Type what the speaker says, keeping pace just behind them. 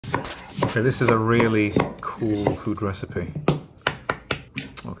Okay, this is a really cool food recipe.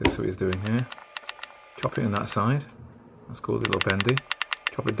 Okay, so what he's doing here. Chop it in that side. That's cool, a little bendy.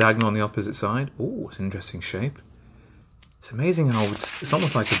 Chop it diagonal on the opposite side. Oh, it's an interesting shape. It's amazing how it's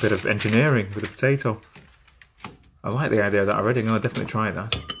almost like a bit of engineering with a potato. I like the idea of that already. I'm going to definitely try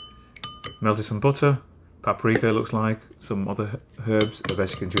that. Melted some butter. Paprika looks like. Some other herbs. I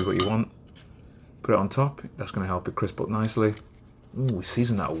guess you can choose what you want. Put it on top. That's going to help it crisp up nicely. Ooh, we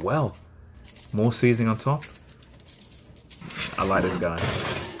seasoned that well. More seasoning on top. I like this guy.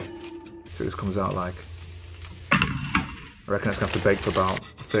 So this comes out like... I reckon it's going to have to bake for about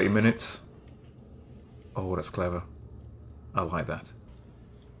 30 minutes. Oh, that's clever. I like that.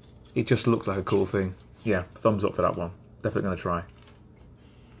 It just looks like a cool thing. Yeah, thumbs up for that one. Definitely going to try.